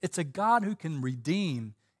is? It's a God who can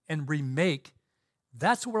redeem and remake.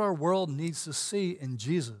 That's what our world needs to see in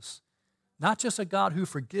Jesus. Not just a God who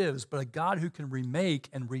forgives, but a God who can remake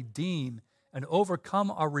and redeem and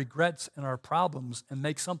overcome our regrets and our problems and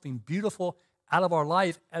make something beautiful out of our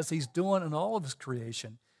life as he's doing in all of his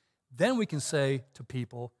creation. Then we can say to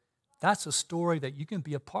people, that's a story that you can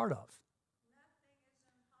be a part of.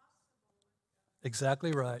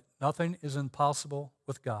 Exactly right. Nothing is impossible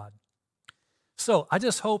with God. So I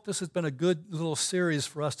just hope this has been a good little series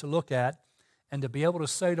for us to look at and to be able to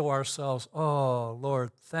say to ourselves, oh,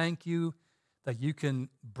 Lord, thank you that you can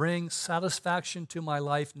bring satisfaction to my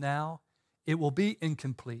life now. It will be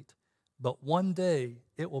incomplete, but one day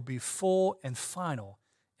it will be full and final,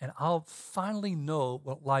 and I'll finally know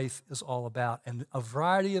what life is all about. And a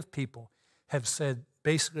variety of people have said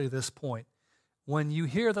basically this point. When you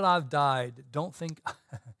hear that I've died, don't think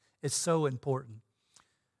it's so important.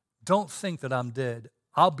 Don't think that I'm dead.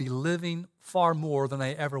 I'll be living far more than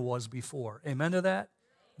I ever was before. Amen to that?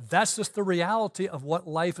 That's just the reality of what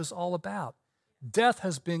life is all about. Death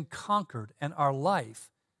has been conquered, and our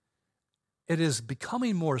life, it is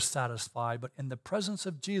becoming more satisfied, but in the presence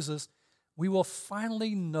of Jesus, we will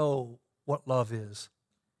finally know what love is.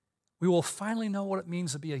 We will finally know what it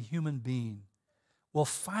means to be a human being. We'll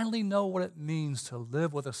finally know what it means to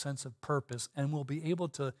live with a sense of purpose, and we'll be able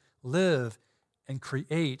to live and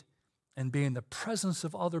create and be in the presence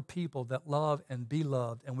of other people that love and be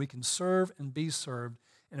loved, and we can serve and be served,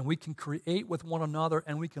 and we can create with one another,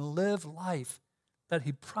 and we can live life that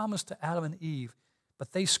he promised to Adam and Eve.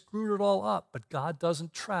 But they screwed it all up. But God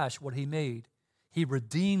doesn't trash what he made. He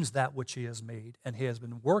redeems that which he has made, and he has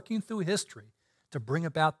been working through history to bring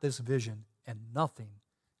about this vision, and nothing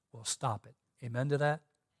will stop it. Amen to that?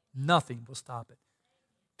 Nothing will stop it.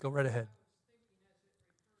 Go right ahead.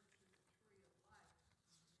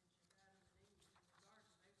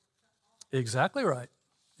 Exactly right.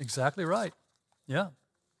 Exactly right. Yeah.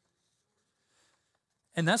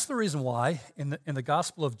 And that's the reason why in the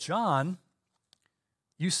Gospel of John,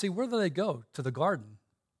 you see, where do they go? To the garden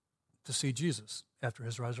to see Jesus after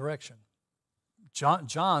his resurrection.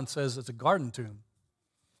 John says it's a garden tomb.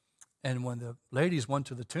 And when the ladies went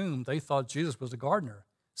to the tomb, they thought Jesus was a gardener.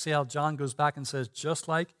 See how John goes back and says, just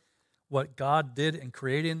like what God did in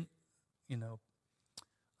creating,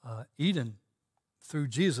 Eden through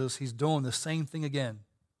Jesus, he's doing the same thing again.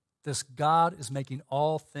 This God is making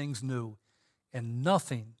all things new, and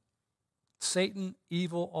nothing, Satan,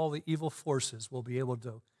 evil, all the evil forces will be able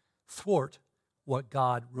to thwart what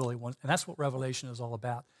God really wants. And that's what Revelation is all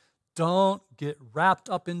about. Don't get wrapped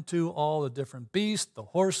up into all the different beasts, the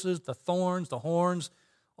horses, the thorns, the horns,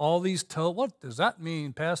 all these toes. What does that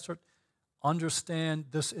mean, Pastor? Understand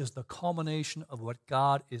this is the culmination of what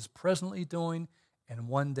God is presently doing, and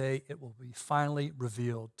one day it will be finally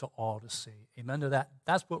revealed to all to see. Amen to that?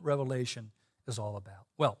 That's what Revelation is all about.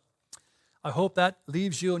 Well, I hope that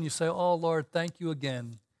leaves you and you say, oh, Lord, thank you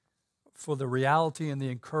again for the reality and the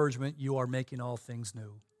encouragement. You are making all things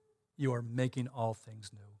new. You are making all things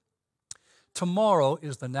new. Tomorrow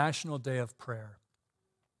is the National Day of Prayer.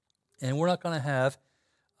 And we are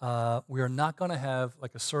not going to have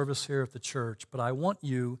like a service here at the church, but I want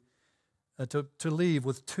you to leave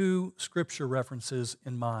with two scripture references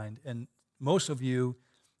in mind. And most of you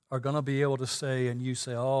are going to be able to say, and you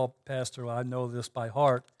say, oh, Pastor, I know this by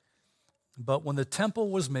heart. But when the temple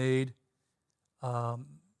was made,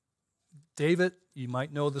 David, you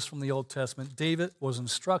might know this from the Old Testament, David was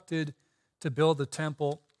instructed to build the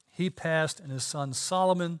temple. He passed, and his son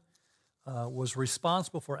Solomon was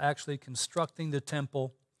responsible for actually constructing the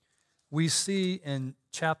temple. We see in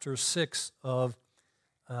chapter 6 of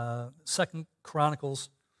 2 Chronicles,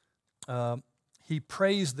 he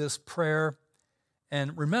prays this prayer.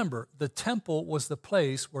 And remember, the temple was the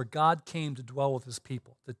place where God came to dwell with his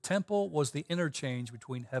people. The temple was the interchange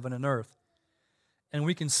between heaven and earth. And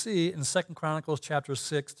we can see in 2 Chronicles chapter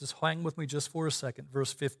 6, just hang with me just for a second,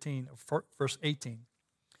 verse 15, or verse 18.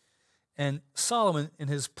 And Solomon in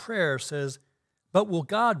his prayer says, but will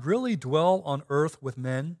God really dwell on earth with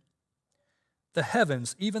men? The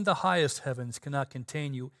heavens, even the highest heavens, cannot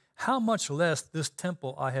contain you. How much less this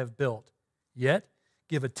temple I have built? Yet,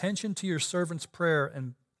 give attention to your servant's prayer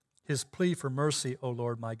and his plea for mercy, O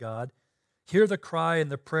Lord my God. Hear the cry and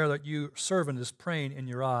the prayer that your servant is praying in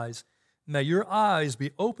your eyes. May your eyes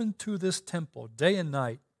be open to this temple day and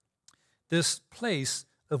night, this place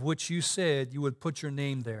of which you said you would put your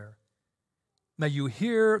name there. May you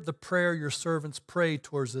hear the prayer your servants pray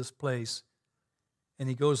towards this place. And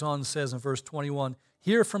he goes on and says in verse 21,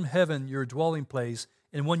 hear from heaven your dwelling place,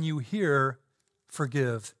 and when you hear,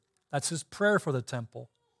 forgive. That's his prayer for the temple.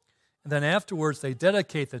 And then afterwards, they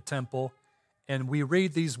dedicate the temple, and we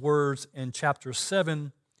read these words in chapter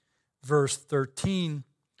 7, verse 13,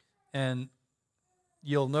 and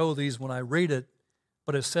you'll know these when I read it,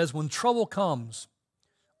 but it says, when trouble comes,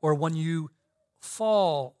 or when you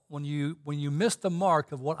fall, when you miss the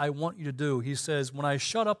mark of what I want you to do, he says, when I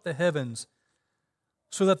shut up the heavens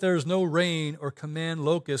so that there is no rain, or command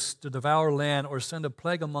locusts to devour land, or send a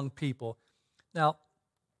plague among people. Now,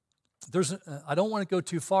 I don't want to go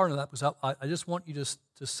too far into that because I just want you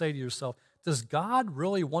to say to yourself, does God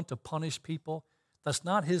really want to punish people? That's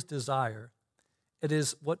not his desire. It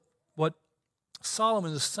is what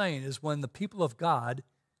Solomon is saying is when the people of God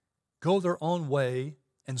go their own way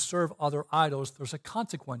and serve other idols, there's a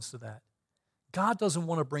consequence to that. God doesn't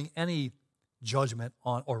want to bring any judgment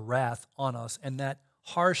on or wrath on us in that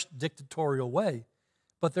harsh dictatorial way.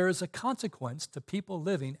 But there is a consequence to people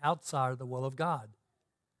living outside of the will of God.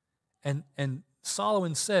 And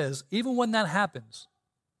Solomon says, even when that happens,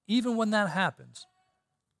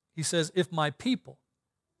 he says, if my people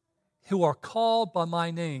who are called by my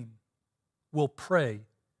name will pray,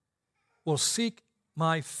 will seek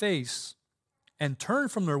my face and turn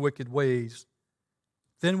from their wicked ways,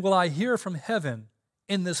 then will I hear from heaven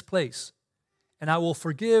in this place, and I will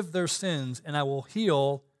forgive their sins, and I will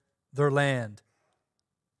heal their land.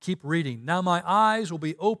 Keep reading. Now my eyes will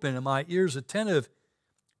be open and my ears attentive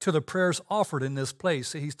to the prayers offered in this place.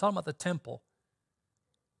 See, he's talking about the temple.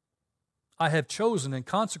 I have chosen and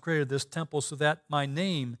consecrated this temple so that my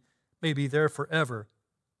name may be there forever.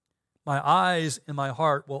 My eyes and my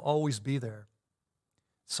heart will always be there.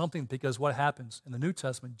 Something, because what happens in the New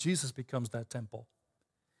Testament, Jesus becomes that temple.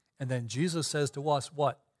 And then Jesus says to us,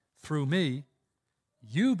 what? Through me,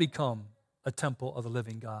 you become a temple of the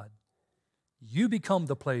living God. You become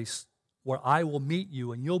the place where I will meet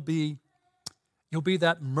you, and you'll be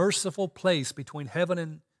that merciful place between heaven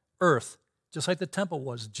and earth, just like the temple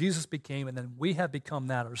was. Jesus became, and then we have become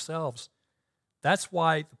that ourselves. That's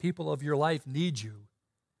why the people of your life need you,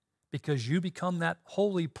 because you become that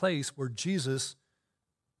holy place where Jesus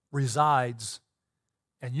resides,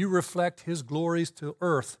 and you reflect his glories to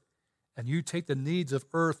earth, and you take the needs of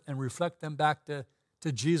earth and reflect them back to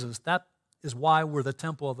Jesus. That is why we're the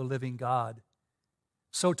temple of the living God.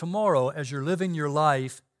 So tomorrow, as you're living your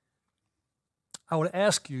life, I would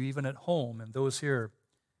ask you, even at home, and those here,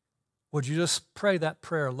 would you just pray that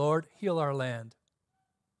prayer, Lord, heal our land.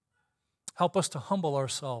 Help us to humble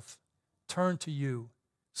ourselves, turn to you,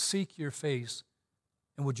 seek your face,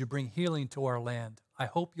 and would you bring healing to our land? I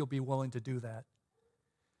hope you'll be willing to do that.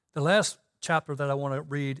 The last chapter that I want to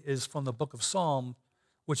read is from the book of Psalm,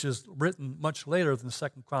 which is written much later than 2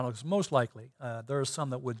 Chronicles, most likely. There are some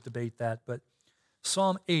that would debate that, but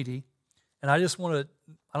Psalm 80, and I don't want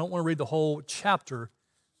to read the whole chapter,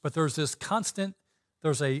 but there's this constant,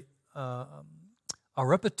 there's a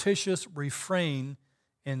repetitious refrain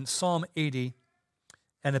in Psalm 80,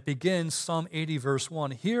 and it begins, Psalm 80, verse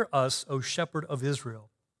 1, "Hear us, O shepherd of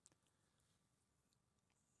Israel."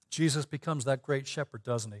 Jesus becomes that great shepherd,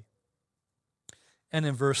 doesn't he? And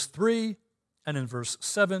in verse 3, and in verse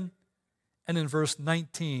 7, and in verse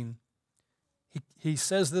 19, he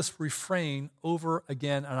says this refrain over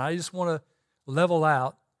again, and I just want to level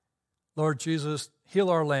out, Lord Jesus, heal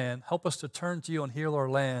our land. Help us to turn to you and heal our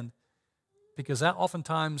land, because that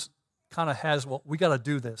oftentimes kind of has, well, we got to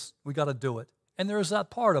do this. We got to do it. And there is that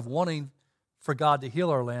part of wanting for God to heal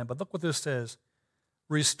our land. But look what this says.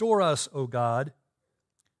 Restore us, O God.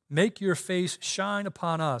 Make your face shine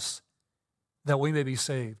upon us that we may be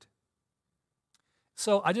saved.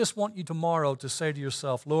 So I just want you tomorrow to say to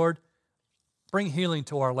yourself, Lord, bring healing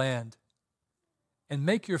to our land and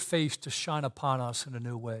make your face to shine upon us in a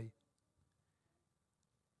new way.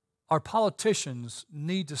 Our politicians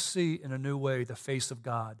need to see in a new way the face of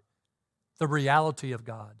God, the reality of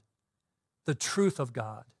God, the truth of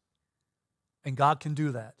God. And God can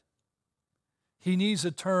do that. He needs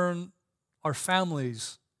to turn our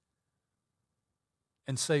families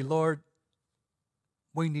and say, Lord,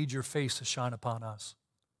 we need your face to shine upon us.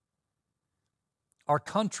 Our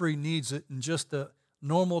country needs it in just the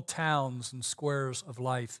normal towns and squares of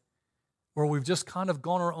life where we've just kind of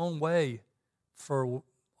gone our own way for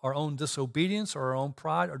our own disobedience or our own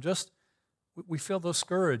pride, or just we feel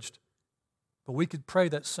discouraged. But we could pray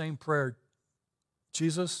that same prayer,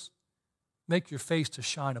 Jesus, make your face to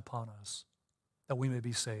shine upon us that we may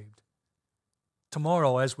be saved.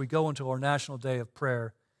 Tomorrow, as we go into our National Day of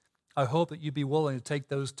Prayer, I hope that you be willing to take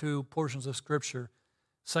those two portions of Scripture,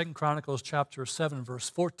 2 Chronicles chapter 7, verse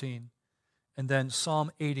 14, and then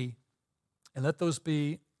Psalm 80, and let those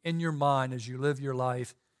be in your mind as you live your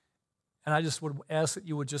life. And I just would ask that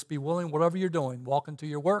you would just be willing, whatever you're doing, walking to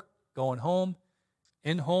your work, going home,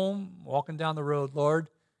 in home, walking down the road, Lord,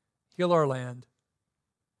 heal our land.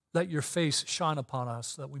 Let your face shine upon us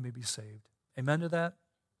so that we may be saved. Amen to that?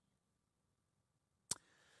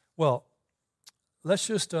 Well, let's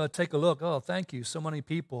just take a look. Oh, thank you. So many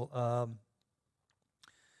people.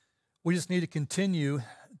 We just need to continue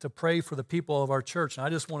to pray for the people of our church. And I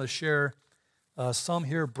just want to share some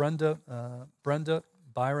here. Brenda,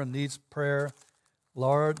 Byron needs prayer.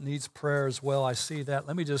 Laura needs prayer as well. I see that.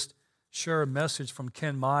 Let me just share a message from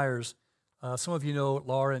Ken Myers. Some of you know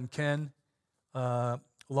Laura and Ken.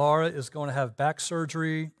 Laura is going to have back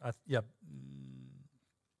surgery.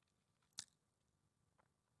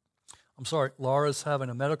 I'm sorry. Laura's having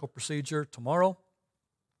a medical procedure tomorrow,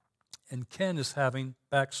 and Ken is having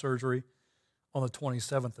back surgery on the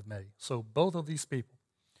 27th of May. So both of these people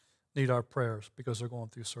need our prayers because they're going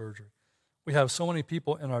through surgery. We have so many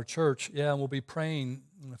people in our church, and we'll be praying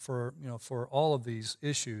for all of these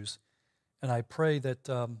issues. And I pray that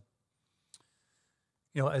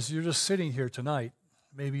as you're just sitting here tonight,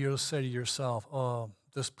 maybe you'll say to yourself, "Oh,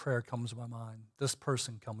 this prayer comes to my mind. This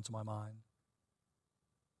person comes to my mind."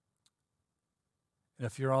 And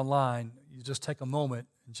if you're online, you just take a moment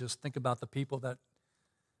and just think about the people that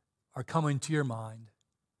are coming to your mind.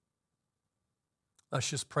 Let's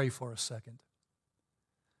just pray for a second.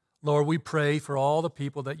 Lord, we pray for all the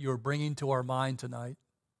people that you're bringing to our mind tonight.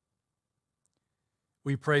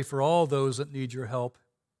 We pray for all those that need your help.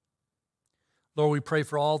 Lord, we pray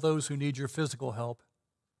for all those who need your physical help.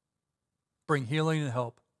 Bring healing and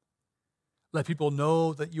help. Let people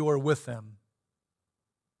know that you are with them.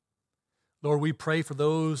 Lord, we pray for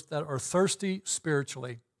those that are thirsty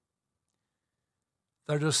spiritually.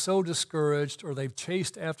 They're just so discouraged, or they've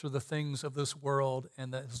chased after the things of this world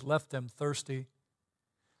and that has left them thirsty.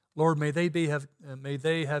 Lord, may they have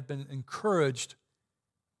been encouraged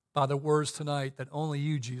by the words tonight that only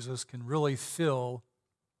you, Jesus, can really fill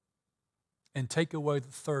and take away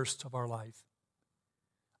the thirst of our life.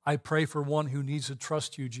 I pray for one who needs to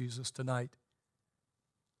trust you, Jesus, tonight.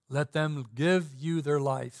 Let them give you their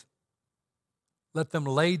life. Let them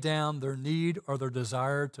lay down their need or their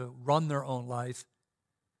desire to run their own life.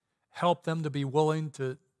 Help them to be willing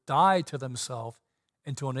to die to themselves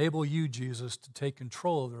and to enable you, Jesus, to take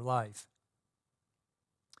control of their life.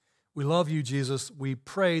 We love you, Jesus. We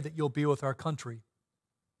pray that you'll be with our country.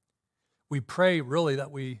 We pray really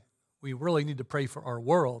that we really need to pray for our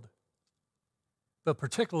world, but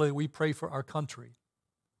particularly we pray for our country.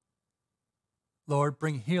 Lord,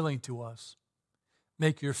 bring healing to us.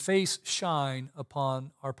 Make your face shine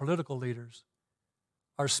upon our political leaders,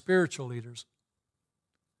 our spiritual leaders,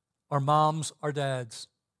 our moms, our dads,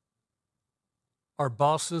 our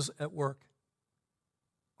bosses at work,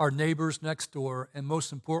 our neighbors next door, and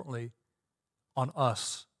most importantly, on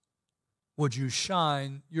us. Would you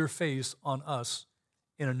shine your face on us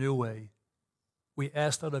in a new way? We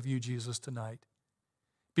ask that of you, Jesus, tonight.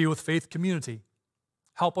 Be with Faith Community.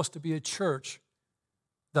 Help us to be a church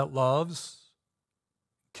that loves,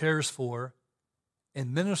 cares for,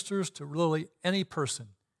 and ministers to really any person.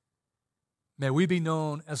 May we be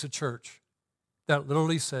known as a church that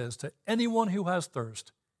literally says to anyone who has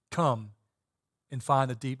thirst, come and find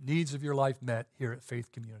the deep needs of your life met here at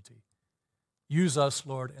Faith Community. Use us,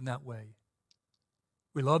 Lord, in that way.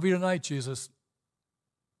 We love you tonight, Jesus.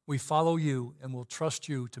 We follow you and will trust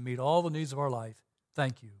you to meet all the needs of our life.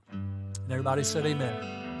 Thank you. And everybody said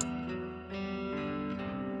amen.